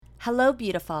Hello,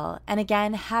 beautiful, and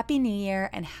again, Happy New Year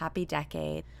and Happy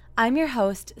Decade. I'm your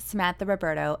host, Samantha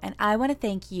Roberto, and I want to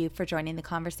thank you for joining the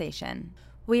conversation.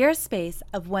 We are a space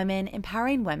of women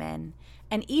empowering women,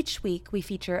 and each week we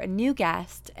feature a new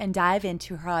guest and dive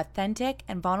into her authentic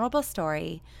and vulnerable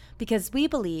story because we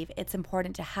believe it's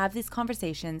important to have these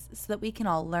conversations so that we can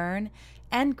all learn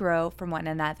and grow from one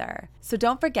another. So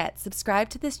don't forget, subscribe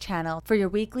to this channel for your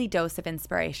weekly dose of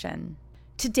inspiration.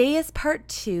 Today is part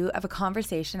 2 of a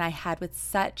conversation I had with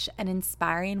such an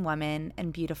inspiring woman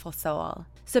and beautiful soul.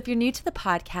 So if you're new to the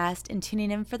podcast and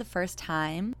tuning in for the first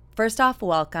time, first off,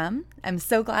 welcome. I'm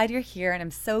so glad you're here and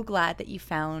I'm so glad that you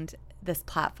found this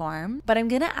platform. But I'm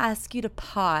going to ask you to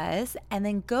pause and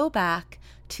then go back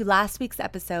to last week's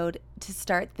episode to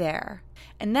start there.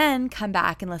 And then come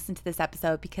back and listen to this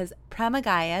episode because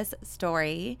Prema-Gaya's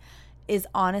story is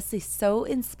honestly so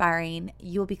inspiring,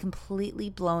 you will be completely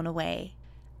blown away.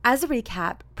 As a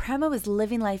recap, Prema was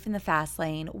living life in the fast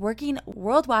lane, working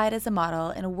worldwide as a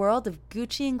model in a world of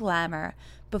Gucci and glamour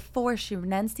before she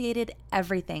renunciated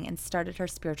everything and started her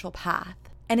spiritual path.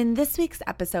 And in this week's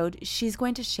episode, she's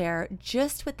going to share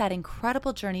just what that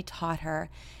incredible journey taught her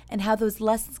and how those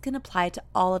lessons can apply to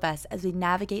all of us as we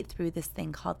navigate through this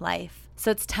thing called life.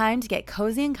 So it's time to get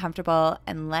cozy and comfortable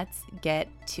and let's get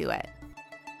to it.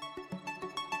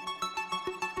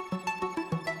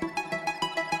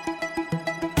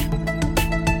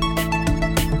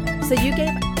 So you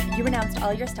renounced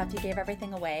all your stuff. You gave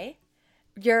everything away.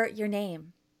 Your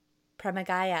name,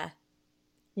 Prema-Gaya.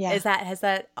 Yeah. Has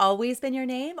that always been your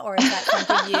name, or is that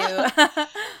something you?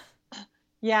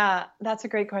 Yeah, that's a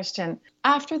great question.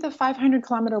 After the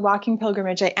 500-kilometer walking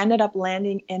pilgrimage, I ended up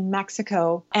landing in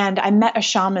Mexico, and I met a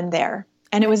shaman there,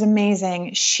 and it was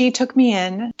amazing. She took me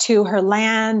in to her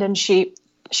land, and she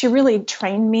really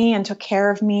trained me and took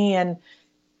care of me, and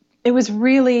it was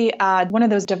really one of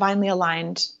those divinely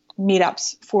aligned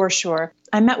meetups for sure.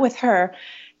 I met with her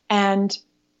and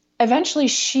eventually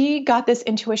she got this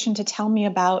intuition to tell me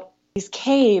about these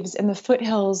caves in the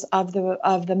foothills of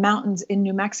the mountains in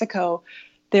New Mexico.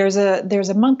 There's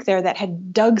a monk there that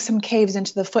had dug some caves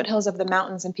into the foothills of the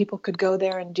mountains and people could go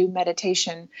there and do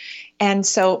meditation. And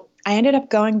so I ended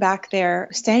up going back there,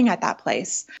 staying at that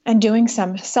place and doing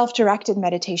some self-directed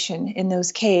meditation in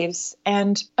those caves.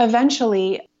 And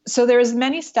eventually, so there's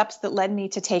many steps that led me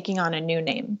to taking on a new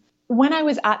name. When I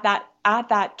was at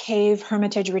that cave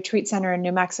hermitage retreat center in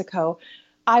New Mexico,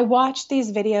 I watched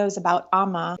these videos about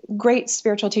Amma, great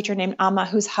spiritual teacher named Amma,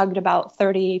 who's hugged about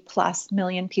 30 plus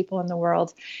million people in the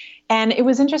world. And it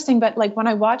was interesting, but like when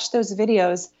I watched those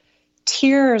videos,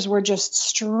 tears were just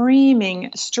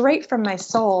streaming straight from my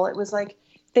soul. It was like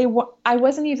there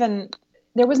was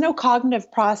no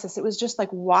cognitive process. It was just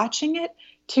like watching it.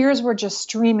 Tears were just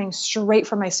streaming straight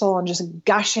from my soul and just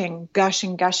gushing.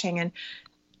 And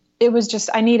it was just,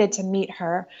 I needed to meet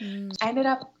her. I ended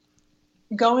up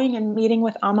going and meeting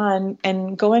with Amma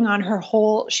and going on her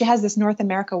she has this North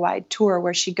America wide tour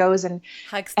where she goes and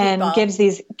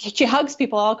she hugs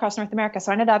people all across North America.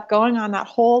 So I ended up going on that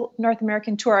whole North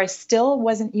American tour. I still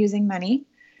wasn't using money.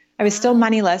 I was still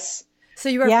moneyless. So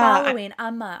you were following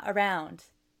Amma around.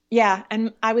 Yeah.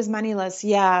 And I was moneyless.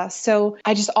 Yeah. So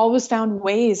I just always found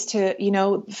ways to,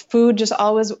 food just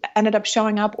always ended up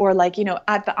showing up, or like,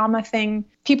 at the Amma thing,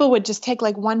 people would just take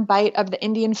like one bite of the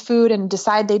Indian food and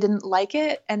decide they didn't like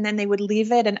it. And then they would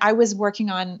leave it. And I was working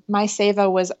on my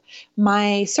service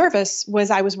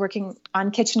was I was working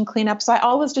on kitchen cleanup. So I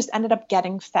always just ended up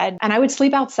getting fed, and I would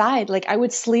sleep outside. Like I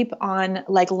would sleep on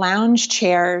like lounge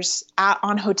chairs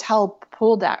on hotel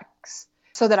pool decks,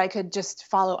 so that I could just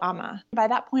follow Amma. By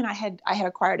that point, I had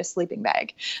acquired a sleeping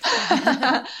bag.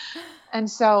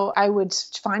 And so I would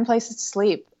find places to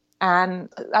sleep. And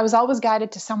I was always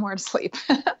guided to somewhere to sleep.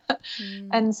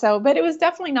 And so, but it was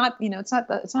definitely not, it's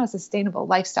not a sustainable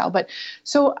lifestyle. But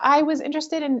so I was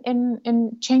interested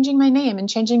in changing my name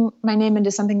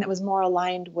into something that was more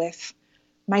aligned with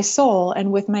my soul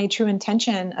and with my true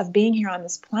intention of being here on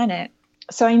this planet.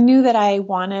 So I knew that I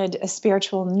wanted a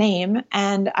spiritual name,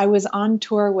 and I was on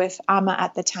tour with Amma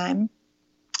at the time.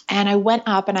 And I went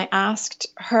up and I asked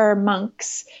her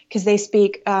monks, because they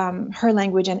speak her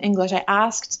language and English, I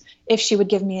asked if she would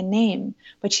give me a name,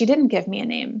 but she didn't give me a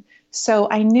name. So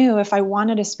I knew if I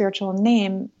wanted a spiritual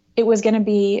name, it was going to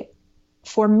be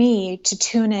for me to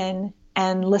tune in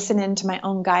and listen into my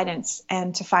own guidance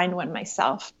and to find one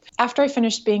myself. After I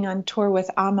finished being on tour with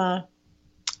Amma,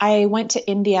 I went to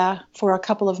India for a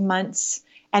couple of months.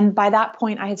 And by that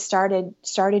point, I had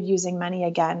started using money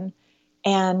again.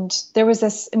 And there was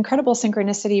this incredible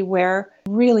synchronicity where I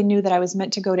really knew that I was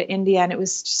meant to go to India, and it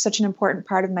was such an important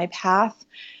part of my path.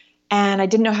 And I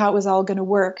didn't know how it was all going to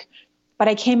work. but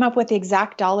I came up with the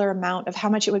exact dollar amount of how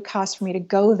much it would cost for me to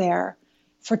go there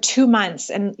for 2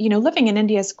 months. And, living in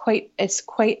India is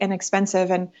quite inexpensive.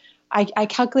 And I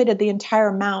calculated the entire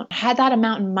amount, had that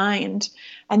amount in mind.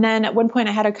 And then at one point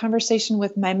I had a conversation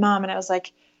with my mom and I was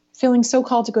like, feeling so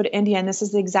called to go to India. And this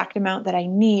is the exact amount that I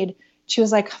need. She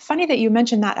was like, funny that you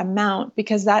mentioned that amount,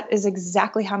 because that is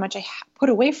exactly how much I put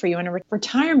away for you in a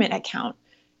retirement account.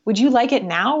 Would you like it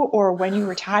now or when you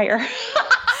retire?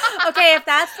 Okay, if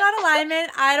that's not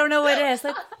alignment, I don't know what is.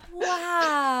 Like,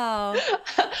 wow.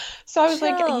 So I was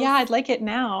like, yeah, I'd like it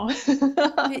now.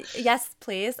 Yes,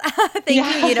 please. Thank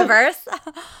you, universe.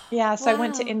 Yeah, so I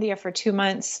went to India for 2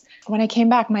 months. When I came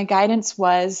back, my guidance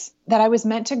was that I was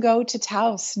meant to go to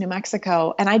Taos, New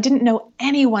Mexico, and I didn't know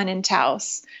anyone in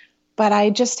Taos, but I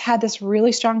just had this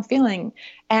really strong feeling.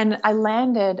 And I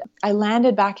landed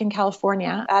back in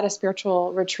California at a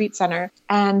spiritual retreat center,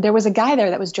 and there was a guy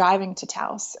there that was driving to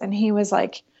Taos, and he was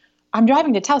like, I'm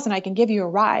driving to Taos and I can give you a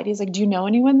ride. He's like, do you know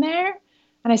anyone there?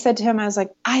 And I said to him,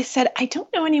 I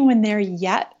don't know anyone there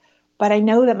yet, but I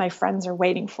know that my friends are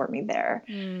waiting for me there.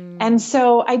 And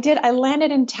so I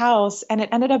landed in Taos, and it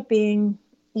ended up being,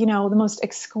 the most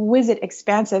exquisite,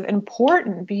 expansive,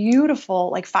 important,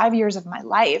 beautiful, 5 years of my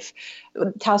life.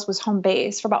 Taos was home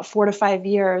base for about 4 to 5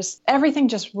 years. Everything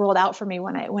just rolled out for me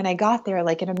when I got there,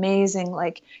 like an amazing,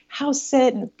 house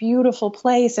sit and a beautiful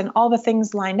place and all the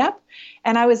things lined up.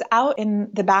 And I was out in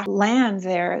the back land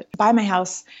there by my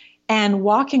house and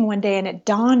walking one day, and it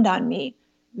dawned on me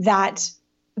that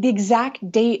the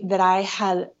exact date that I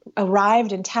had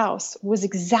arrived in Taos was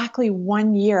exactly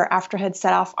 1 year after I had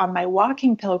set off on my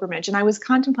walking pilgrimage. And I was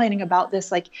contemplating about this,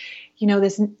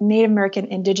 this Native American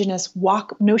indigenous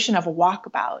notion of a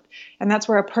walkabout. And that's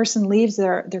where a person leaves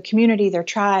their community, their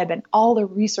tribe, and all their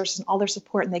resources and all their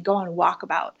support, and they go on a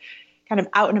walkabout, kind of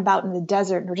out and about in the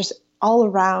desert, or just all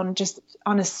around, just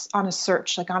on a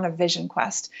search, on a vision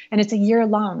quest. And it's a year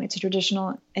long. It's a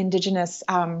traditional indigenous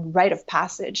rite of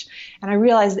passage. And I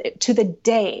realized to the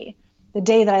day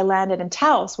that I landed in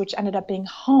Taos, which ended up being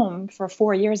home for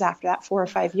 4 years after that, 4 or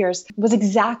 5 years, was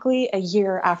exactly a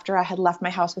year after I had left my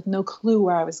house with no clue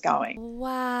where I was going.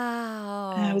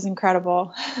 Wow. And it was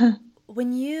incredible.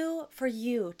 For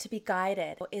you to be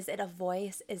guided, is it a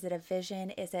voice? Is it a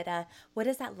vision? What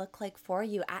does that look like for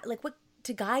you? What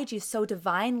to guide you so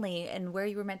divinely and where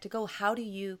you were meant to go? How do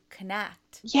you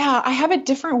connect? Yeah, I have a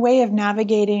different way of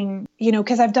navigating,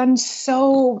 because I've done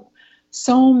so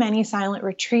many silent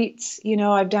retreats.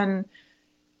 I've done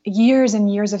years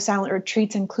and years of silent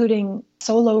retreats, including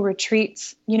solo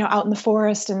retreats, out in the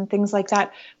forest and things like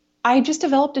that. I just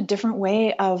developed a different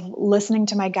way of listening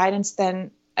to my guidance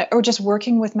or just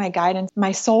working with my guidance,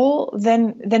 my soul,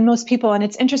 than most people. And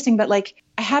it's interesting, but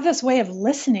I have this way of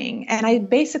listening, and I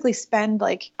basically spend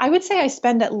I would say I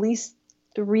spend at least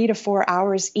 3 to 4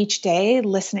 hours each day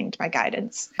listening to my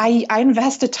guidance. I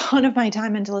invest a ton of my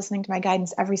time into listening to my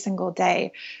guidance every single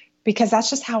day, because that's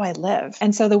just how I live.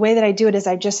 And so the way that I do it is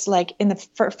I just in the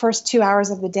first 2 hours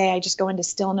of the day, I just go into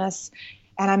stillness,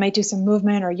 and I might do some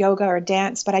movement or yoga or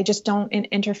dance, but I just don't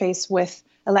interface with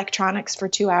electronics for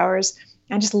 2 hours.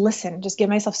 And just listen, just give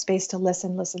myself space to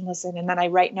listen. And then I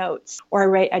write notes or I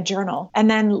write a journal. And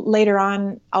then later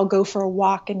on, I'll go for a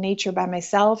walk in nature by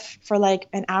myself for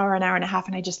an hour and a half.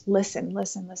 And I just listen.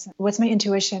 What's my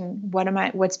intuition?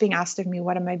 What's being asked of me?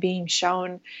 What am I being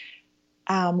shown?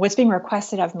 What's being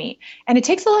requested of me? And it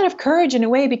takes a lot of courage in a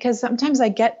way, because sometimes I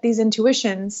get these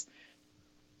intuitions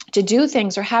to do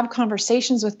things or have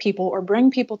conversations with people or bring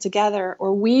people together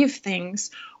or weave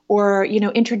things, or,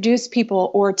 introduce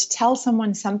people, or to tell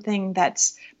someone something that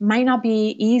might not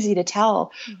be easy to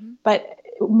tell. Mm-hmm. But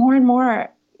more and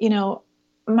more,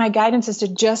 my guidance is to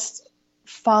just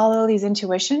follow these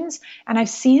intuitions. And I've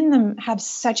seen them have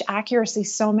such accuracy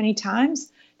so many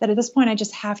times that at this point, I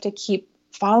just have to keep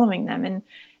following them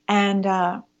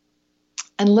and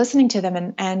listening to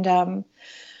them.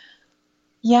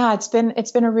 Yeah, it's been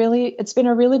a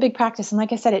really big practice. And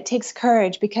like I said, it takes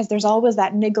courage, because there's always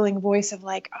that niggling voice of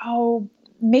oh,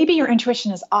 maybe your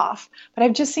intuition is off. But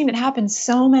I've just seen it happen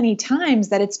so many times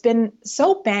that it's been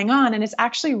so bang on, and it's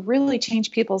actually really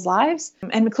changed people's lives,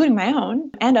 and including my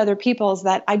own and other people's,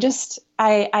 that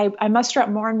I muster up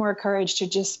more and more courage to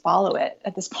just follow it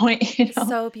at this point.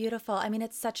 So beautiful. I mean,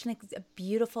 it's such a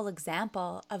beautiful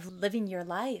example of living your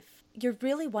life. You're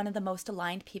really one of the most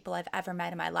aligned people I've ever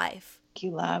met in my life. Thank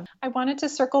you, love. I wanted to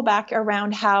circle back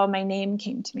around how my name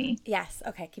came to me. Yes.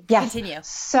 Okay. Continue.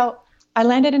 I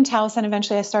landed in Taos and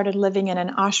eventually I started living in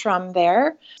an ashram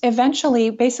there. Eventually,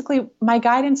 basically, my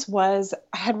guidance was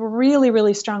I had really,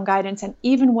 really strong guidance. And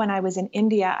even when I was in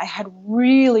India, I had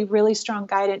really, really strong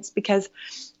guidance because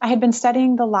I had been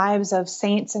studying the lives of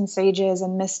saints and sages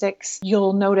and mystics.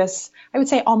 You'll notice, I would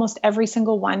say almost every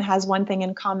single one has one thing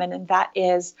in common, and that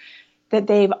is that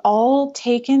they've all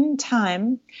taken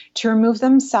time to remove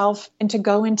themselves and to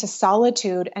go into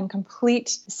solitude and complete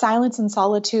silence and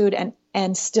solitude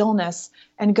and stillness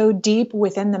and go deep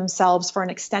within themselves for an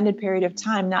extended period of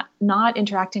time, not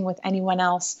interacting with anyone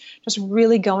else, just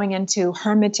really going into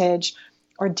hermitage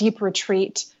or deep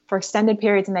retreat for extended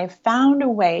periods. And they've found a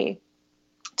way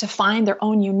to find their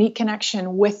own unique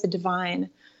connection with the divine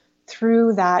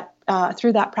through that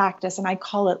practice. And I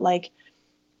call it like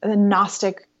the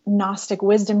Gnostic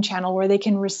wisdom channel, where they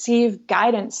can receive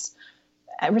guidance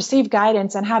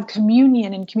and have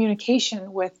communion and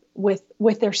communication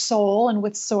with their soul and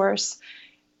with source,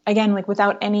 again, like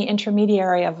without any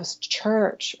intermediary of a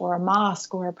church or a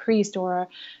mosque or a priest or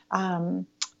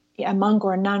a monk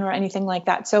or a nun or anything like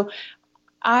that. So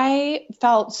I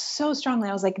felt so strongly,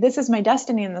 I was like, this is my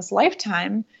destiny in this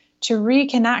lifetime, to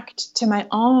reconnect to my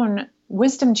own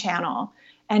wisdom channel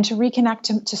and to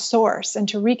reconnect to source and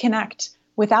to reconnect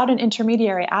without an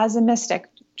intermediary as a mystic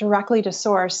directly to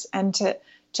source and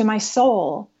to my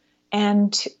soul.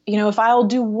 And, if I'll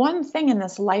do one thing in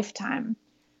this lifetime,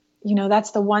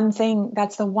 that's the one thing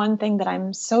that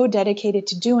I'm so dedicated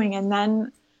to doing. And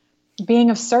then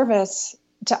being of service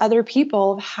to other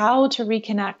people, how to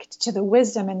reconnect to the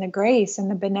wisdom and the grace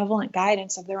and the benevolent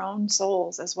guidance of their own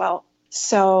souls as well.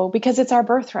 So, because it's our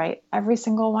birthright, every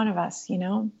single one of us,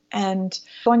 and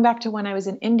going back to when I was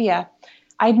in India,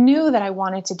 I knew that I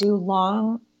wanted to do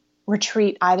long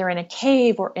retreat either in a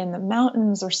cave or in the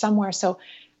mountains or somewhere. So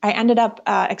I ended up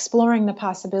exploring the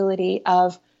possibility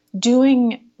of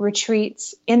doing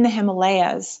retreats in the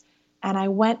Himalayas. And I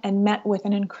went and met with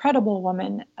an incredible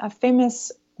woman, a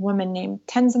famous woman named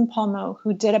Tenzin Palmo,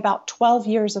 who did about 12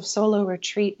 years of solo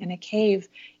retreat in a cave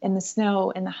in the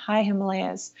snow in the high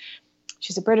Himalayas.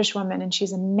 She's a British woman and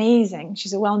she's amazing.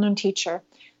 She's a well-known teacher.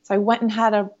 So I went and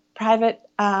had a private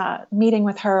meeting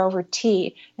with her over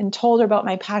tea and told her about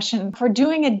my passion for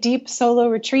doing a deep solo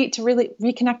retreat to really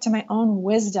reconnect to my own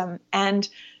wisdom. And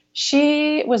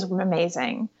she was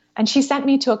amazing. And she sent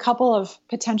me to a couple of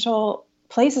potential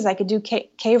places I could do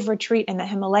cave retreat in the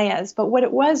Himalayas. But what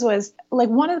it was like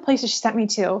one of the places she sent me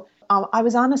to, I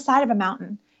was on the side of a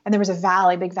mountain and there was a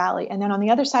valley, big valley. And then on the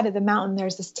other side of the mountain,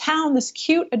 there's this town, this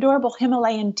cute, adorable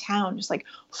Himalayan town, just like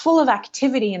full of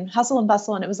activity and hustle and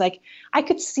bustle. And it was like, I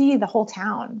could see the whole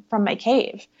town from my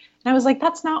cave. And I was like,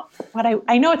 that's not what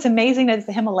I know it's amazing that it's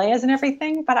the Himalayas and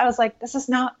everything, but I was like, this is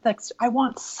not, I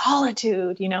want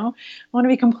solitude, I want to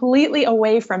be completely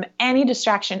away from any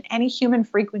distraction, any human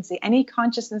frequency, any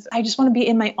consciousness. I just want to be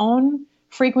in my own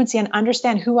frequency and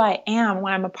understand who I am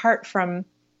when I'm apart from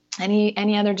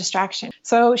any other distraction.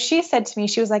 So she said to me,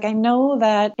 she was like, I know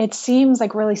that it seems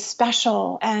like really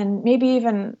special and maybe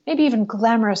even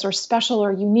glamorous or special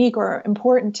or unique or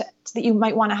important that you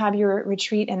might want to have your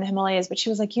retreat in the Himalayas. But she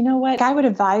was like, you know what? I would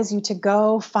advise you to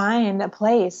go find a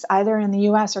place either in the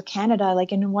US or Canada,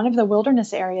 like in one of the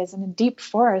wilderness areas in a deep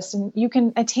forest, and you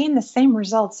can attain the same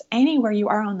results anywhere you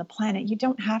are on the planet. You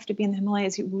don't have to be in the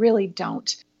Himalayas. You really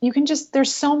don't. You can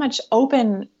there's so much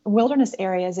open wilderness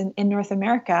areas in North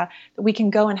America that we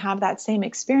can go and have that same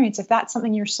experience. If that's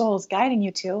something your soul is guiding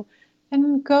you to,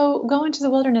 then go into the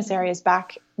wilderness areas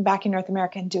back in North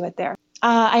America and do it there.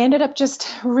 I ended up just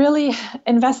really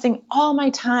investing all my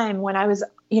time when I was,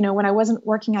 when I wasn't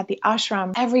working at the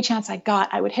ashram. Every chance I got,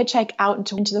 I would hitchhike out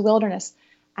into the wilderness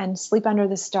and sleep under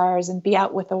the stars and be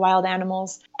out with the wild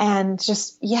animals. And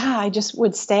I just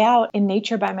would stay out in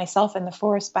nature by myself, in the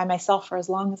forest by myself for as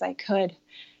long as I could,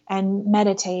 and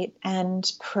meditate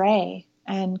and pray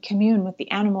and commune with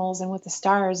the animals and with the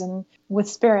stars and with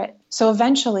spirit. So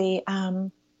eventually, I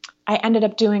ended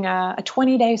up doing a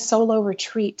 20-day solo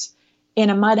retreat in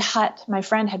a mud hut. My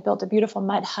friend had built a beautiful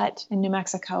mud hut in New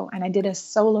Mexico, and I did a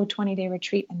solo 20-day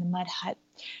retreat in the mud hut.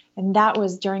 And that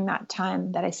was during that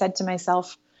time that I said to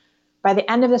myself, by the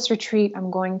end of this retreat, I'm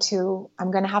going to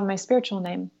have my spiritual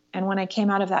name. And when I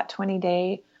came out of that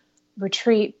 20-day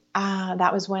retreat,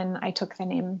 that was when I took the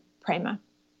name Prema.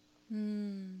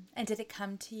 And did it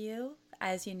come to you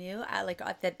as you knew, on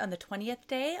the 20th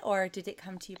day, or did it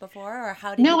come to you before, or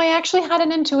how did? No, I actually had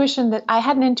an intuition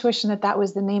that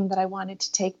was the name that I wanted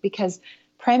to take, because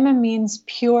Prema means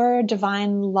pure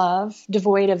divine love,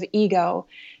 devoid of ego.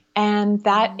 And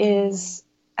that is,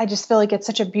 I just feel like it's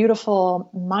such a beautiful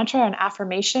mantra and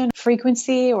affirmation,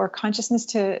 frequency or consciousness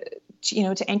to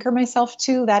to anchor myself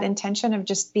to that intention of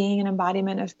just being an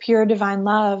embodiment of pure divine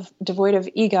love, devoid of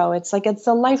ego. It's like, it's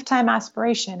a lifetime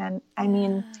aspiration. And I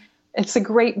mean, it's a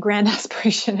great grand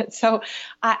aspiration. It's so,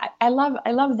 I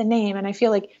love the name. And I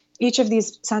feel like each of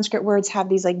these Sanskrit words have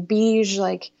these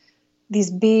these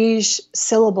beige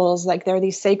syllables, like they're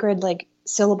these sacred, like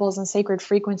syllables and sacred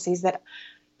frequencies that,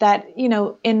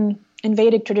 in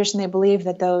Vedic tradition, they believe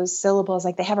that those syllables,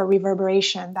 like they have a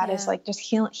reverberation that is like just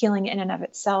healing in and of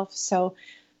itself. So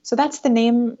that's the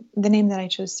name that I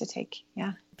chose to take.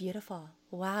 Yeah. Beautiful.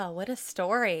 Wow. What a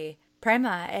story.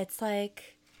 Prema, it's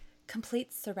like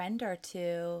complete surrender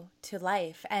to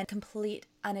life and complete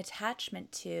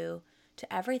unattachment to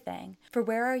everything. For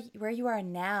where you are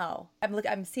now,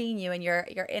 I'm seeing you and you're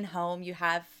in home. You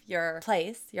have your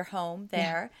place, your home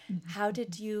there. Yeah. Mm-hmm. How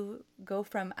did you go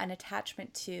from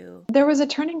unattachment to? There was a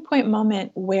turning point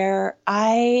moment where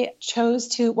I chose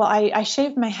to. Well, I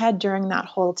shaved my head during that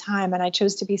whole time, and I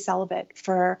chose to be celibate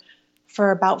for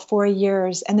about 4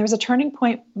 years. And there was a turning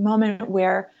point moment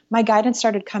where my guidance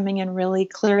started coming in really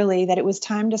clearly that it was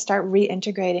time to start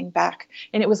reintegrating back.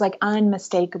 And it was like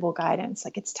unmistakable guidance.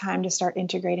 Like, it's time to start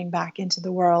integrating back into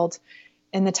the world,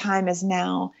 and the time is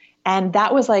now. And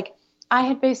that was like, I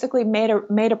had basically made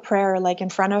a prayer, like in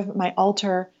front of my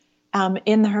altar,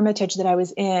 in the hermitage that I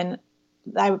was in.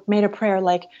 I made a prayer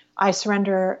like, I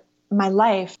surrender my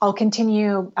life. I'll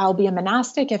be a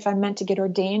monastic. If I'm meant to get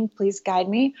ordained, please guide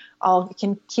me.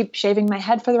 Can keep shaving my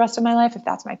head for the rest of my life if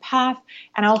that's my path.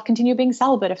 And I'll continue being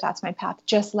celibate if that's my path.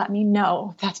 Just let me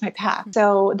know if that's my path.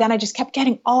 So then I just kept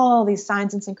getting all these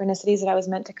signs and synchronicities that I was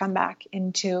meant to come back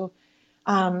into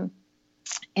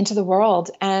the world.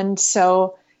 And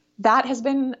so that has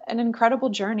been an incredible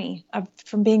journey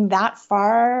from being that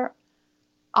far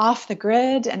off the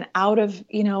grid and out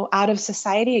of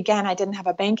society. Again, I didn't have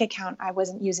a bank account. I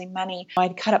wasn't using money.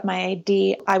 I'd cut up my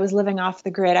ID. I was living off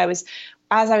the grid. As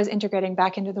I was integrating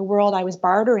back into the world, I was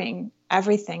bartering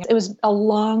everything. It was a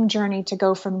long journey to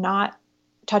go from not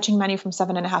touching money from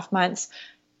 7.5 months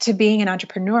to being an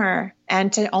entrepreneur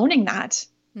and to owning that.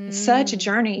 Such a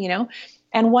journey,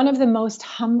 And one of the most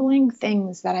humbling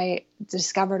things that I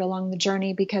discovered along the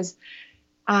journey, because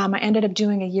I ended up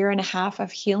doing 1.5 years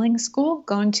of healing school,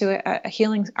 going to a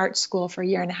healing art school for 1.5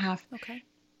 years. Okay.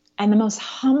 And the most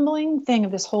humbling thing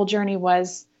of this whole journey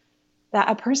was that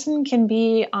a person can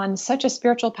be on such a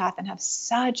spiritual path and have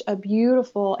such a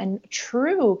beautiful and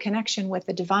true connection with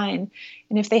the divine.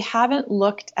 And if they haven't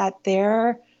looked at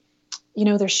their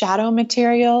shadow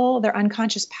material, their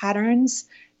unconscious patterns,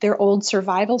 their old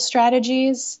survival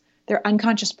strategies, their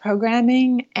unconscious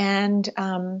programming, and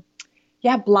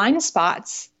blind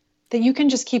spots, that you can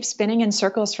just keep spinning in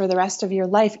circles for the rest of your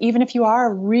life, even if you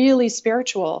are really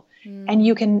spiritual and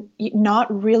you can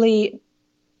not really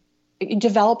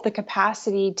develop the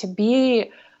capacity to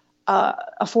be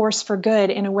a force for good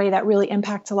in a way that really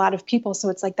impacts a lot of people. So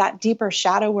it's like that deeper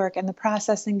shadow work and the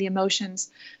processing the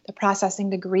emotions, the processing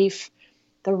the grief,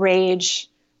 the rage,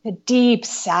 the deep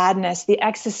sadness, the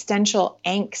existential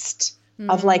angst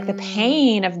of like the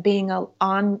pain of being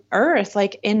on earth,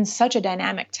 like in such a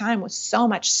dynamic time with so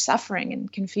much suffering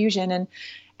and confusion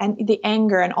and the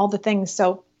anger and all the things.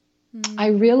 So I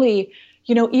really,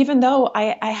 even though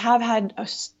I have had an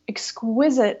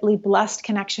exquisitely blessed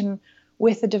connection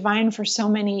with the divine for so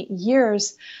many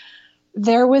years,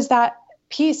 there was that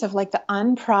piece of like the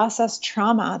unprocessed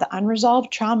trauma, the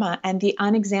unresolved trauma, and the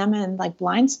unexamined like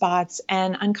blind spots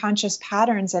and unconscious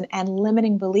patterns and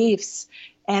limiting beliefs.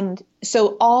 And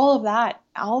so all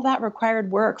that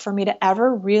required work for me to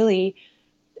ever really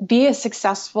be a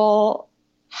successful,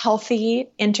 healthy,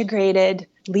 integrated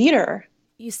leader.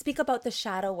 You speak about the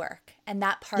shadow work and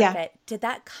that part of it. Did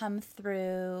that come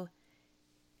through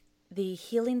the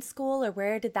healing school, or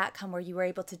where did that come where you were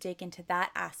able to dig into that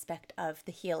aspect of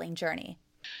the healing journey?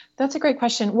 That's a great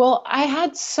question. Well, I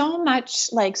had so much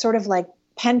sort of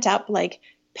pent up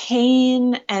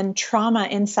pain and trauma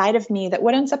inside of me that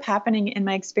what ends up happening in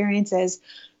my experience is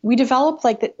we develop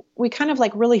we kind of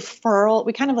really furl,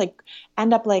 we kind of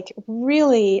end up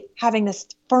really having this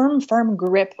firm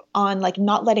grip on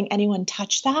not letting anyone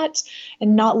touch that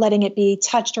and not letting it be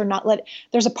touched, or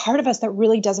there's a part of us that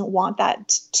really doesn't want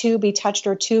that to be touched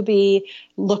or to be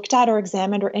looked at or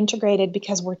examined or integrated,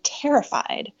 because we're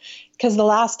terrified. Because the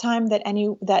last time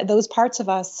that those parts of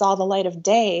us saw the light of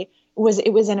day,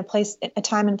 it was in a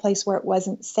time and place where it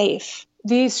wasn't safe.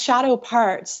 These shadow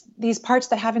parts, these parts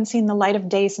that haven't seen the light of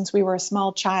day since we were a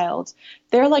small child,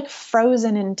 they're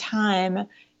frozen in time,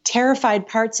 terrified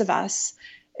parts of us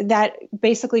that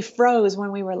basically froze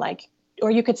when we were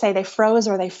or you could say they froze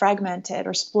or they fragmented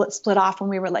or split off when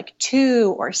we were like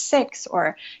 2 or 6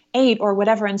 or 8 or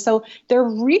whatever. And so they're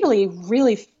really,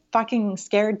 really fucking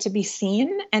scared to be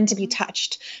seen and to be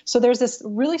touched. So there's this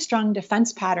really strong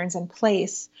defense patterns in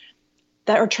place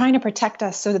that are trying to protect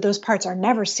us so that those parts are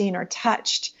never seen or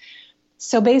touched.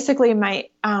 So basically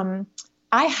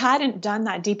I hadn't done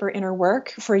that deeper inner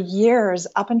work for years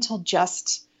up until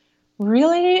just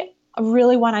really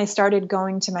when I started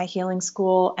going to my healing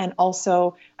school. And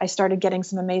also I started getting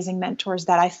some amazing mentors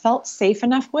that I felt safe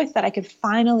enough with that I could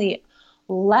finally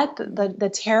let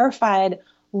the terrified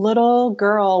little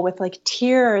girl with like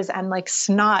tears and like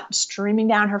snot streaming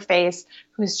down her face,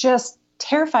 who's just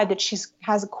terrified that she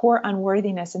has a core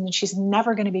unworthiness and that she's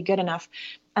never going to be good enough,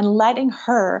 and letting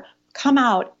her come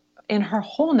out in her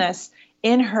wholeness,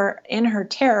 in her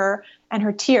terror and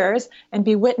her tears, and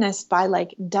be witnessed by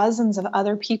like dozens of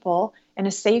other people in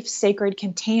a safe, sacred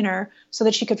container, so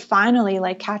that she could finally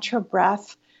like catch her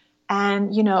breath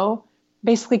and, you know,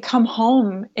 basically come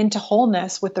home into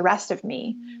wholeness with the rest of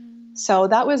me. So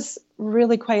that was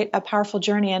really quite a powerful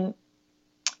journey. And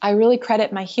I really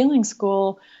credit my healing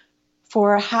school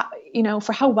for how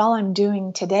well I'm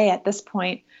doing today at this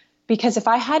point. Because if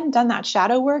I hadn't done that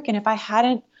shadow work, and if I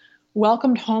hadn't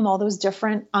welcomed home all those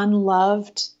different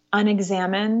unloved,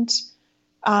 unexamined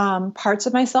parts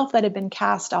of myself that had been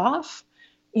cast off,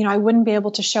 you know, I wouldn't be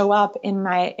able to show up in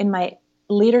my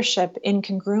leadership in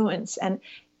congruence and,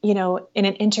 you know, in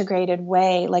an integrated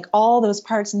way. Like all those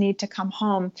parts need to come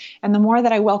home. And the more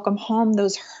that I welcome home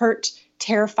those hurt,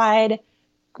 terrified,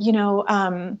 you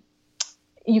know,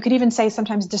 you could even say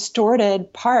sometimes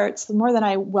distorted parts, the more that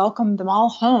I welcome them all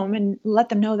home and let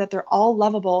them know that they're all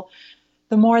lovable,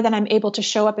 the more that I'm able to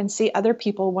show up and see other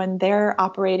people when they're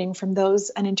operating from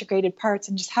those unintegrated parts,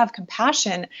 and just have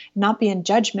compassion, not be in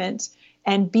judgment,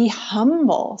 and be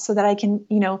humble, so that I can,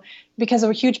 you know, because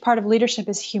a huge part of leadership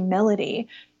is humility.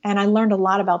 And I learned a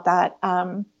lot about that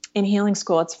in healing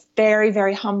school. It's very,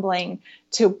 very humbling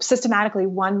to systematically,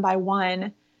 one by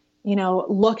one, you know,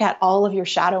 look at all of your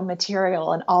shadow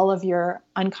material and all of your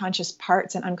unconscious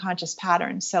parts and unconscious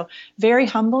patterns. So very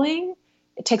humbling.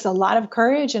 It takes a lot of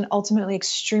courage, and ultimately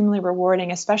extremely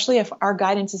rewarding, especially if our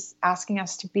guidance is asking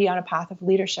us to be on a path of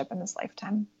leadership in this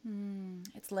lifetime.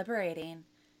 It's liberating,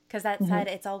 because that said,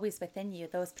 it's always within you.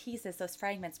 Those pieces, those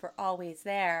fragments were always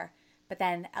there, but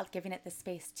then giving it the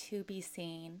space to be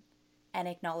seen and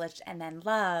acknowledged and then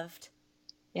loved,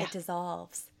 it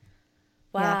dissolves.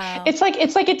 Wow. Yeah. It's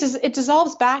like it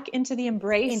dissolves back into the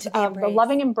embrace of the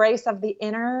loving embrace of the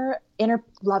inner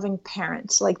loving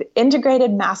parent, like the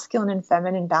integrated masculine and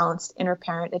feminine balanced inner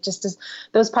parent. It just does,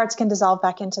 those parts can dissolve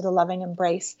back into the loving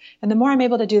embrace. And the more I'm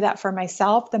able to do that for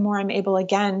myself, the more I'm able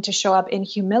again to show up in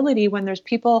humility when there's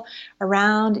people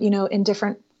around, you know, in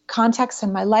different contexts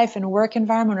in my life, in a work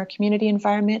environment or community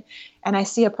environment, and I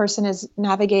see a person is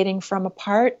navigating from a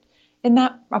part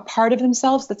of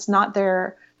themselves that's not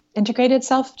their integrated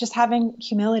self, just having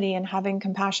humility and having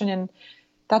compassion. And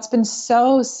that's been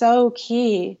so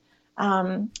key.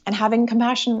 And having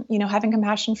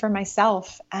compassion for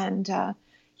myself, and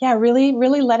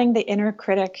really letting the inner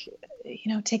critic,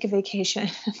 you know, take a vacation,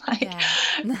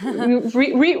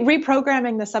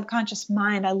 reprogramming the subconscious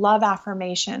mind. I love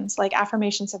affirmations. Like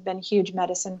affirmations have been huge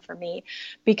medicine for me,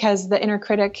 because the inner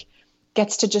critic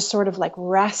gets to just sort of like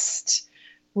rest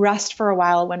for a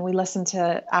while when we listen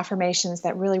to affirmations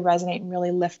that really resonate and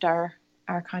really lift our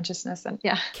consciousness. And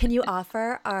Can you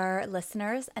offer our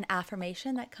listeners an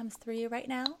affirmation that comes through you right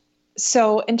now?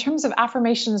 So in terms of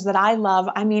affirmations that I love,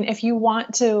 I mean, if you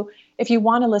want to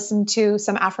listen to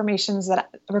some affirmations,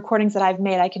 recordings that I've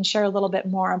made, I can share a little bit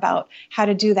more about how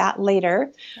to do that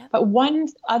later. Yep. But one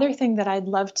other thing that I'd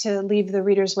love to leave the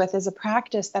readers with is a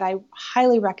practice that I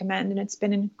highly recommend, and it's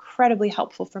been incredibly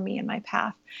helpful for me in my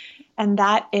path. And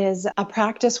that is a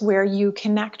practice where you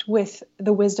connect with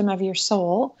the wisdom of your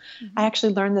soul. Mm-hmm. I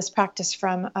actually learned this practice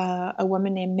from a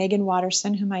woman named Megan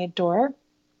Watterson, whom I adore.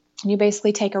 And you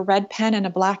basically take a red pen and a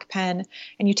black pen,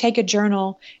 and you take a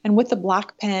journal, and with the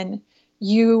black pen,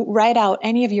 you write out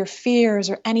any of your fears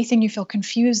or anything you feel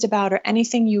confused about, or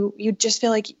anything you just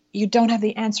feel like you don't have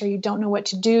the answer, you don't know what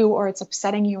to do, or it's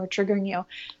upsetting you or triggering you.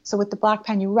 So with the black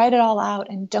pen, you write it all out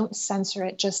and don't censor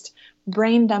it, just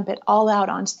brain dump it all out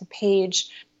onto the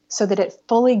page so that it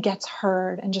fully gets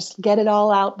heard, and just get it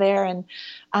all out there. And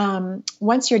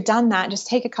once you're done that, just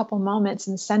take a couple moments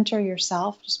and center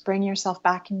yourself. Just bring yourself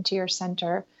back into your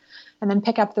center, and then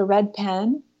pick up the red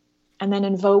pen and then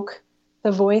invoke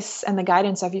the voice and the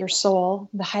guidance of your soul,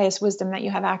 the highest wisdom that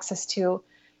you have access to.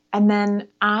 And then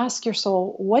ask your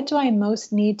soul, what do I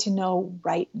most need to know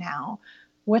right now?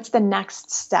 What's the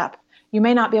next step? You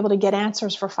may not be able to get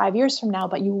answers for 5 years from now,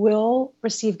 but you will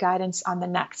receive guidance on the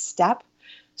next step.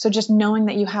 So just knowing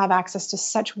that you have access to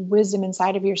such wisdom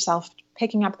inside of yourself,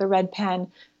 picking up the red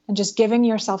pen and just giving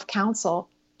yourself counsel,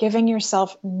 giving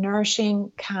yourself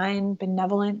nourishing, kind,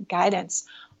 benevolent guidance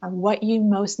on what you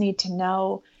most need to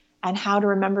know and how to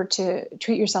remember to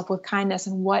treat yourself with kindness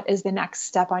and what is the next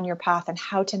step on your path and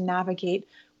how to navigate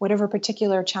whatever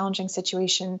particular challenging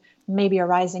situation may be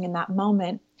arising in that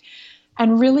moment.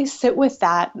 And really sit with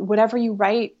that. Whatever you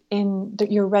write in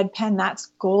your red pen, that's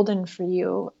golden for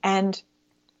you. And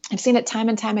I've seen it time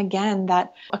and time again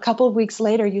that a couple of weeks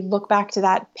later, you look back to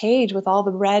that page with all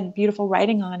the red, beautiful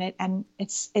writing on it. And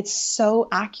it's so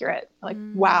accurate. Like,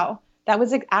 wow, that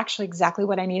was actually exactly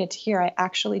what I needed to hear. I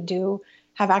actually do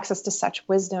have access to such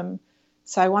wisdom.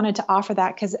 So I wanted to offer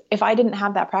that because if I didn't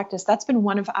have that practice, that's been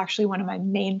one of my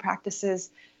main practices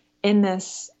in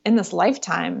this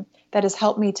lifetime that has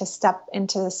helped me to step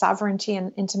into sovereignty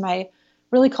and into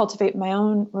really cultivate my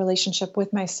own relationship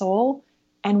with my soul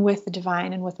and with the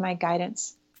divine and with my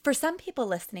guidance. For some people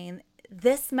listening,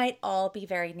 this might all be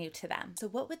very new to them. So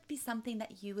what would be something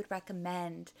that you would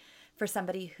recommend for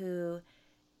somebody who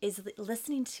is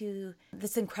listening to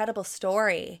this incredible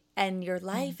story and your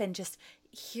life and just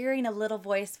hearing a little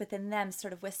voice within them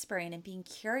sort of whispering and being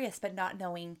curious but not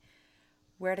knowing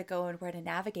where to go and where to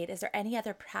navigate? Is there any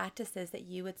other practices that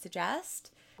you would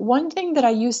suggest? One thing that I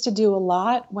used to do a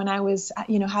lot when I was,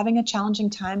 having a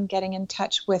challenging time getting in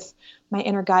touch with my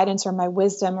inner guidance or my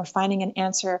wisdom or finding an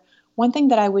answer, one thing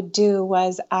that I would do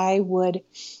was I would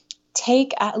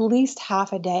take at least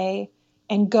half a day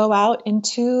and go out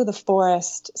into the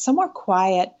forest, somewhere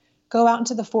quiet, go out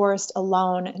into the forest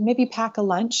alone and maybe pack a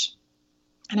lunch.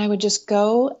 And I would just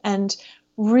go and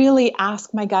really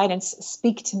ask my guidance,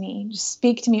 speak to me, just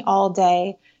speak to me all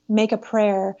day, make a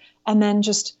prayer, and then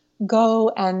just go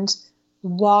and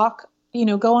walk,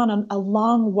 go on a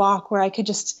long walk where I could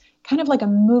just kind of like a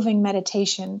moving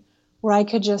meditation where I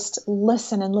could just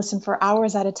listen and listen for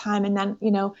hours at a time. And then,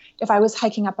 if I was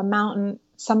hiking up a mountain,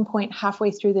 some point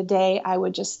halfway through the day, I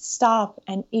would just stop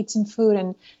and eat some food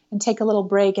and take a little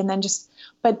break. And then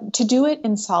but to do it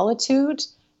in solitude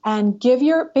and give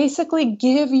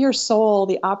your soul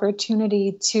the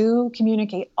opportunity to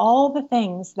communicate all the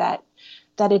things that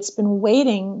it's been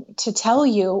waiting to tell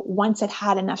you once it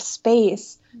had enough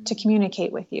space to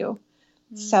communicate with you.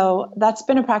 So that's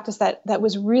been a practice that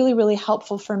was really, really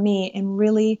helpful for me in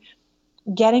really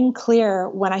getting clear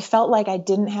when I felt like I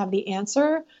didn't have the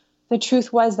answer. The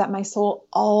truth was that my soul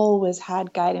always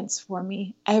had guidance for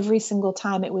me every single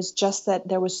time. It was just that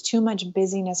there was too much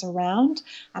busyness around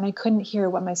and I couldn't hear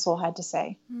what my soul had to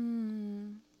say.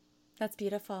 That's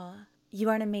beautiful. You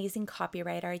are an amazing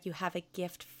copywriter. You have a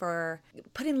gift for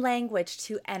putting language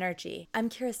to energy. I'm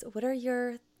curious, what are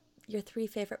your 3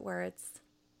 favorite words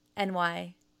and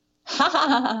why?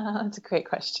 That's a great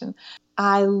question.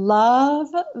 I love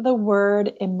the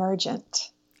word emergent.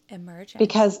 Emergent.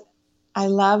 Because I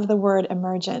love the word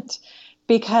emergent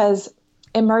because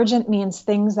emergent means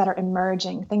things that are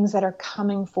emerging, things that are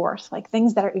coming forth, like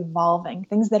things that are evolving,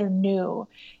 things that are new.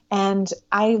 And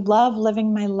I love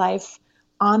living my life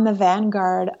on the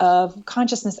vanguard of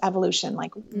consciousness evolution.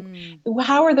 Like,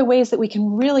 how are the ways that we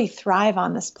can really thrive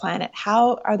on this planet?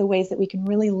 How are the ways that we can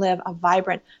really live a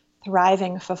vibrant,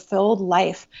 thriving, fulfilled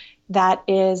life that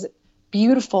is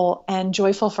beautiful and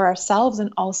joyful for ourselves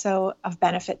and also of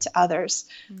benefit to others?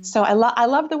 So I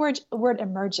love the word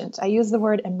emergent. I use the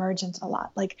word emergent a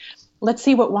lot. Like, let's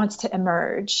see what wants to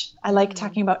emerge. I like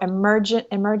talking about emergent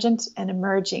and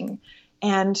emerging.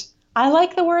 And I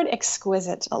like the word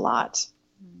exquisite a lot.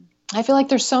 I feel like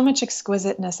there's so much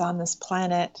exquisiteness on this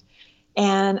planet.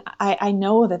 And I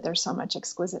know that there's so much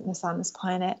exquisiteness on this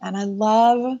planet. And I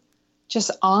love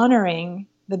just honoring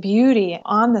the beauty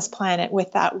on this planet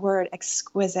with that word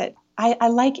exquisite. I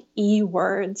like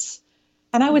E-words.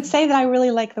 And I would say that I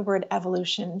really like the word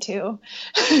evolution too.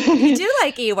 You do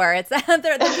like E-words.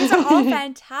 These are all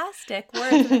fantastic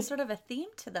words. And there's sort of a theme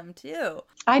to them too.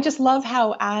 I just love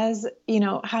how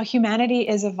how humanity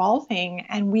is evolving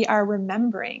and we are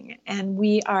remembering and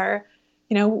we are,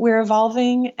 we're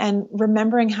evolving and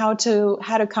remembering how to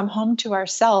come home to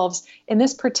ourselves in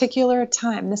this particular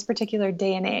time, this particular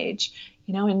day and age.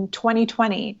 In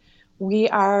 2020, we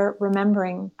are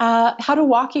remembering how to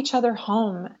walk each other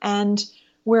home, and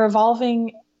we're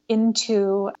evolving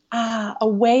into a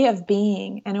way of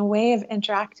being and a way of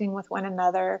interacting with one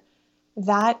another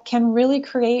that can really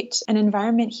create an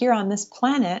environment here on this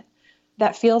planet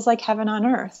that feels like heaven on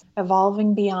earth,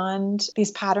 evolving beyond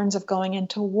these patterns of going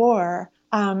into war.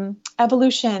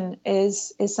 Evolution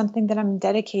is something that I'm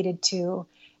dedicated to.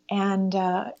 and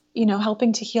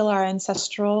helping to heal our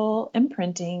ancestral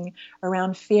imprinting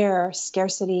around fear,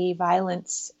 scarcity,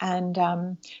 violence,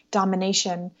 and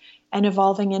domination, and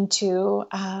evolving into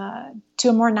to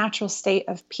a more natural state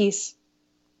of peace,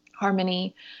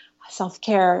 harmony,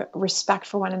 self-care, respect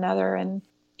for one another, and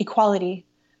equality.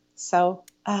 So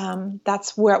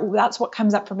that's what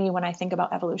comes up for me when I think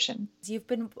about evolution. You've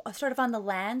been sort of on the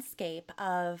landscape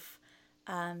of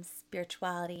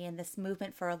spirituality and this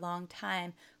movement for a long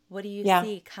time. What do you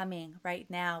see coming right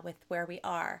now with where we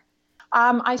are?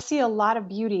 I see a lot of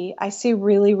beauty. I see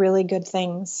really, really good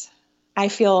things. I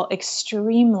feel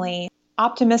extremely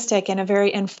optimistic in a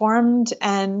very informed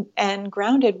and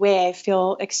grounded way. I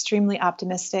feel extremely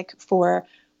optimistic for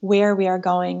where we are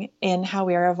going and how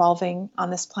we are evolving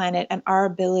on this planet, and our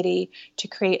ability to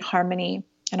create harmony,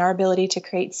 and our ability to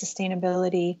create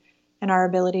sustainability, and our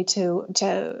ability to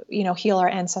heal our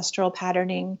ancestral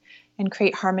patterning and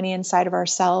create harmony inside of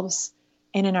ourselves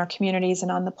and in our communities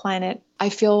and on the planet. I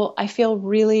feel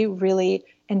really, really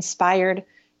inspired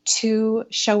to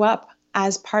show up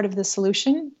as part of the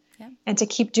solution, and to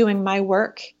keep doing my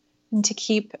work, and to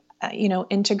keep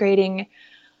integrating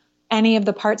any of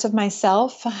the parts of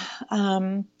myself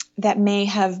that may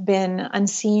have been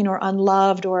unseen or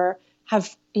unloved or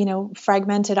have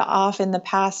fragmented off in the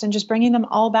past, and just bringing them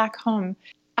all back home.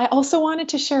 I also wanted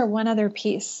to share one other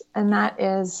piece, and that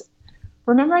is,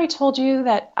 remember I told you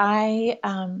that I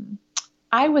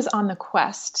was on the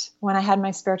quest when I had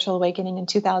my spiritual awakening in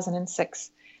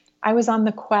 2006. I was on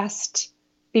the quest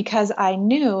because I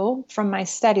knew from my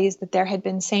studies that there had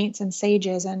been saints and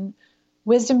sages and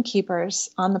wisdom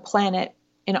keepers on the planet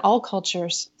in all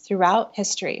cultures throughout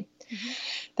history. Mm-hmm.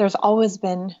 There's always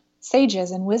been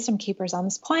sages and wisdom keepers on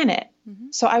this planet.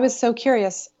 Mm-hmm. So I was so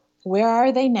curious, where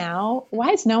are they now? Why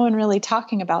is no one really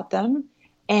talking about them?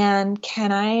 And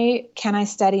can I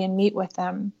study and meet with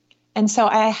them? And so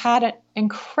I had an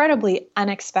incredibly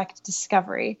unexpected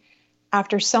discovery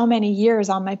after so many years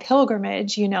on my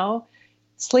pilgrimage,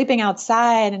 sleeping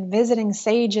outside and visiting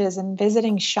sages and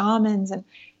visiting shamans. And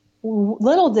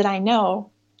little did I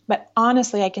know, but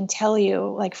honestly, I can tell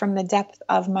you, like from the depth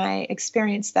of my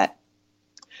experience, that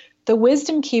the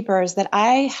wisdom keepers that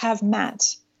I have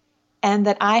met and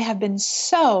that I have been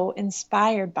so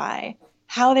inspired by,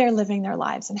 how they're living their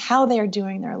lives and how they are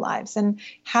doing their lives and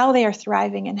how they are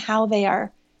thriving and how they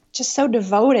are just so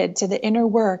devoted to the inner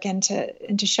work and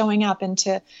to showing up and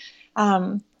to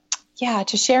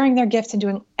sharing their gifts and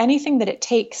doing anything that it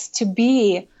takes to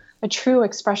be a true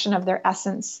expression of their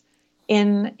essence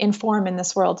in form in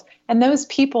this world. And those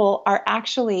people are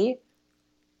actually,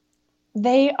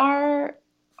 they are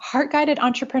heart-guided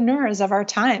entrepreneurs of our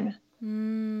time.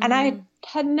 And I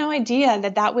had no idea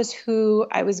that was who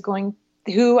I was going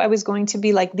to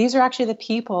be. Like, these are actually the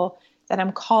people that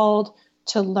I'm called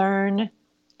to learn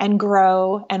and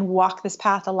grow and walk this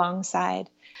path alongside.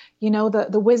 The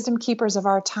wisdom keepers of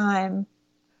our time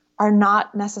are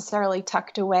not necessarily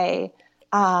tucked away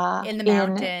in the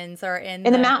mountains or in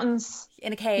the mountains,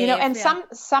 in a cave. And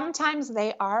sometimes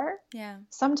they are. Yeah.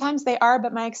 Sometimes they are,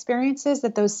 but my experience is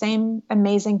that those same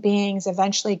amazing beings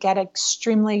eventually get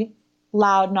extremely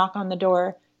loud knock on the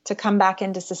door to come back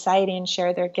into society and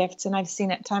share their gifts. And I've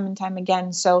seen it time and time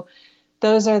again. So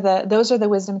those are the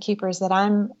wisdom keepers that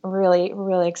I'm really,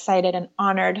 really excited and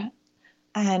honored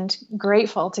and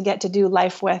grateful to get to do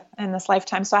life with in this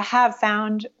lifetime. So I have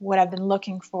found what I've been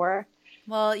looking for.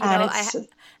 Well,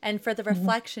 and for the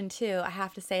reflection too, I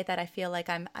have to say that I feel like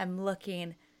I'm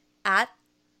looking at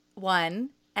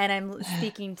one, and I'm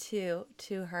speaking to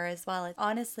her as well.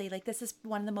 Honestly, like, this is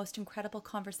one of the most incredible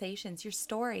conversations. Your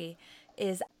story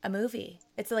is a movie.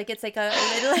 It's like a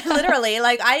literally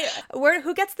like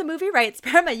who gets the movie rights?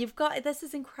 Paramount. This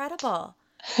is incredible.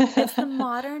 It's the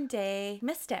modern day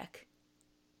mystic.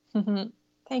 Mm-hmm.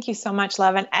 Thank you so much,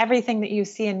 love. And everything that you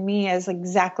see in me is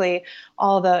exactly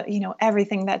all the,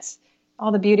 everything that's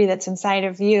all the beauty that's inside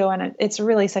of you. And it's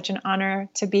really such an honor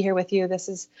to be here with you.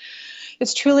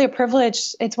 It's truly a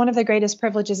privilege. It's one of the greatest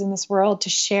privileges in this world to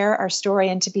share our story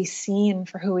and to be seen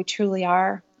for who we truly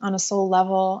are on a soul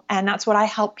level. And that's what I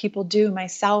help people do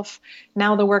myself.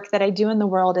 Now the work that I do in the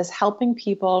world is helping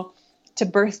people to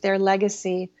birth their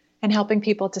legacy and helping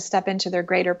people to step into their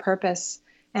greater purpose.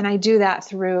 And I do that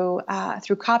through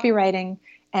copywriting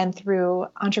and through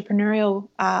entrepreneurial,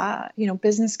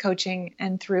 business coaching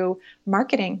and through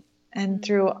marketing and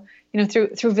through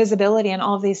visibility and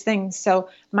all of these things. So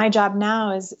my job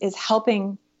now is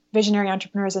helping visionary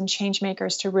entrepreneurs and change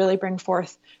makers to really bring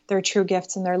forth their true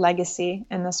gifts and their legacy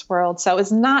in this world. So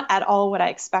it's not at all what I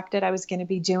expected I was going to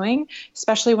be doing,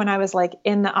 especially when I was like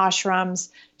in the ashrams,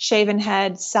 shaven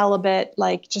head, celibate,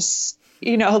 like just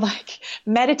like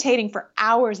meditating for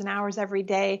hours and hours every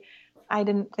day. I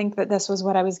didn't think that this was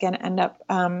what I was going to end up.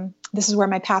 This is where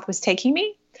my path was taking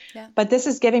me. Yeah. But this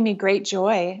is giving me great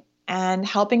joy and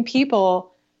helping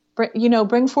people,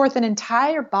 bring forth an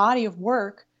entire body of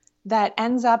work that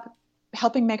ends up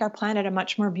helping make our planet a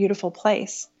much more beautiful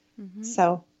place. Mm-hmm.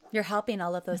 So you're helping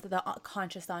all of those, the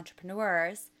conscious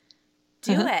entrepreneurs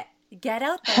do it, get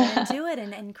out there and do it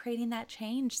and creating that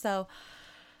change. So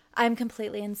I'm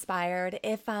completely inspired.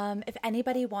 If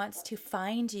anybody wants to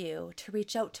find you, to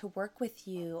reach out to work with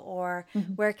you, or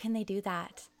where can they do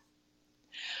that?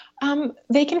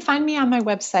 They can find me on my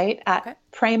website at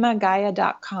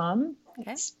premagaia.com.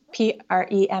 Okay. It's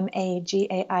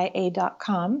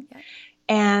premagaia.com. Okay.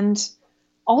 And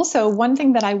also, one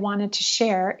thing that I wanted to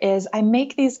share is I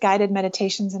make these guided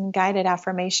meditations and guided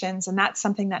affirmations, and that's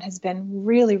something that has been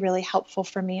really, really helpful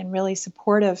for me and really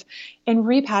supportive in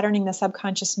repatterning the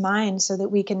subconscious mind so that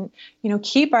we can,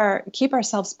 keep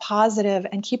ourselves positive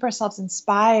and keep ourselves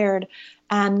inspired.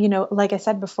 And, like I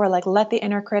said before, let the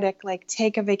inner critic,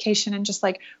 take a vacation and just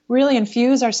really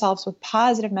infuse ourselves with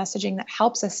positive messaging that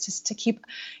helps us just to keep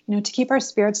our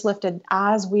spirits lifted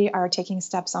as we are taking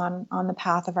steps on the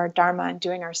path of our Dharma and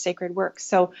doing our sacred work.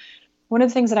 So one of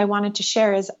the things that I wanted to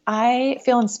share is I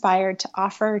feel inspired to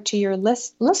offer to your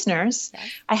listeners.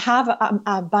 Yes. I have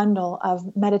a bundle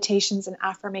of meditations and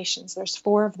affirmations. There's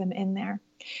 4 of them in there.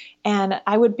 And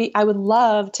I would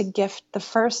love to gift the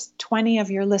first 20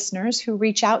 of your listeners who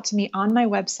reach out to me on my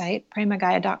website,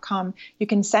 premagaia.com. You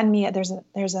can send me, there's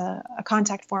a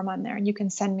contact form on there, and you can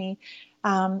send me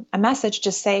a message,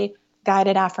 just say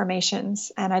guided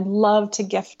affirmations. And I'd love to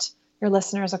gift your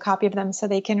listeners a copy of them so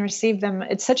they can receive them.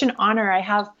 It's such an honor.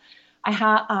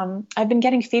 I've been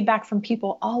getting feedback from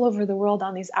people all over the world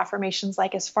on these affirmations,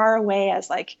 as far away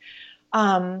as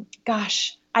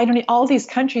I don't know, all these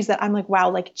countries that I'm wow,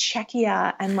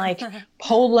 Czechia and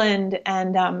Poland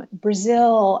and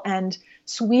Brazil and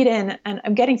Sweden. And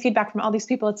I'm getting feedback from all these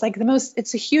people. It's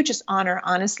it's the hugest honor,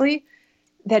 honestly,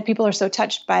 that people are so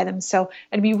touched by them. So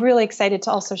I'd be really excited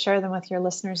to also share them with your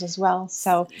listeners as well.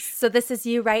 So this is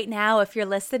you right now. If you're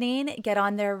listening, get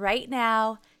on there right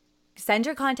now, send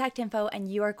your contact info,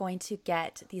 and you are going to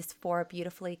get these 4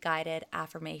 beautifully guided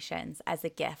affirmations as a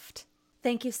gift.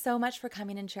 Thank you so much for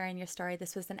coming and sharing your story.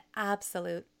 This was an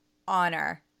absolute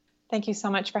honor. Thank you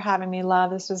so much for having me, love.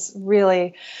 This was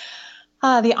really,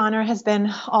 the honor has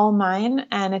been all mine.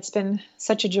 And it's been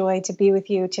such a joy to be with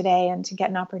you today and to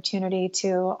get an opportunity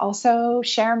to also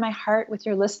share my heart with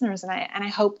your listeners. And I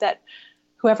hope that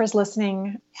whoever's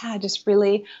listening, just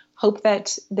really hope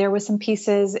that there was some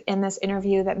pieces in this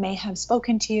interview that may have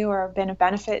spoken to you or been a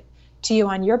benefit to you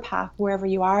on your path, wherever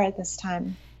you are at this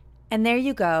time. And there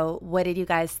you go. What did you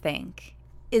guys think?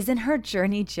 Isn't her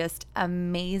journey just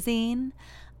amazing?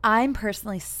 I'm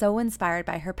personally so inspired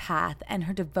by her path and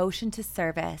her devotion to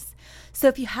service. So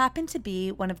if you happen to be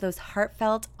one of those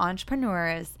heartfelt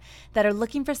entrepreneurs that are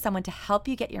looking for someone to help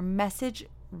you get your message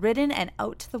written and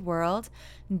out to the world,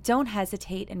 don't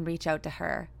hesitate and reach out to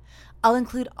her. I'll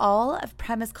include all of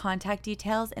Prema's contact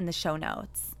details in the show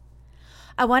notes.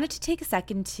 I wanted to take a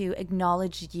second to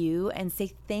acknowledge you and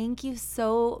say thank you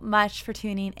so much for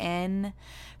tuning in,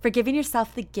 for giving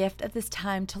yourself the gift of this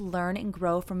time to learn and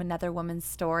grow from another woman's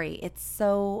story. It's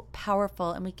so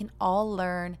powerful, and we can all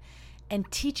learn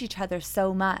and teach each other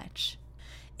so much.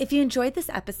 If you enjoyed this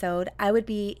episode, I would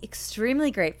be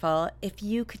extremely grateful if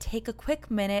you could take a quick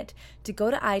minute to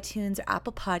go to iTunes or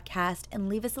Apple Podcast and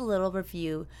leave us a little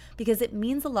review, because it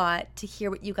means a lot to hear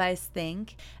what you guys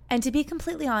think. And to be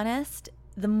completely honest,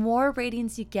 the more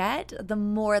ratings you get, the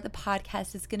more the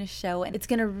podcast is going to show. And it's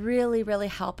going to really, really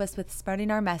help us with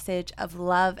spreading our message of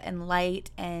love and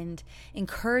light and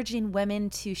encouraging women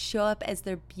to show up as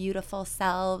their beautiful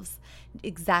selves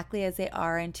exactly as they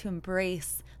are and to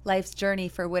embrace life's journey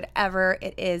for whatever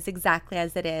it is, exactly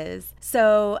as it is.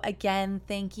 So again,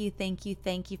 thank you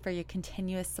for your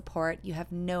continuous support. You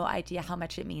have no idea how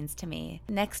much it means to me.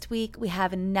 Next week, we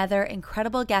have another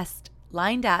incredible guest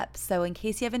lined up. So in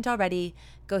case you haven't already,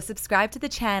 go subscribe to the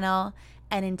channel.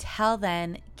 And until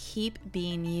then, keep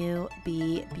being you,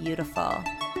 be beautiful.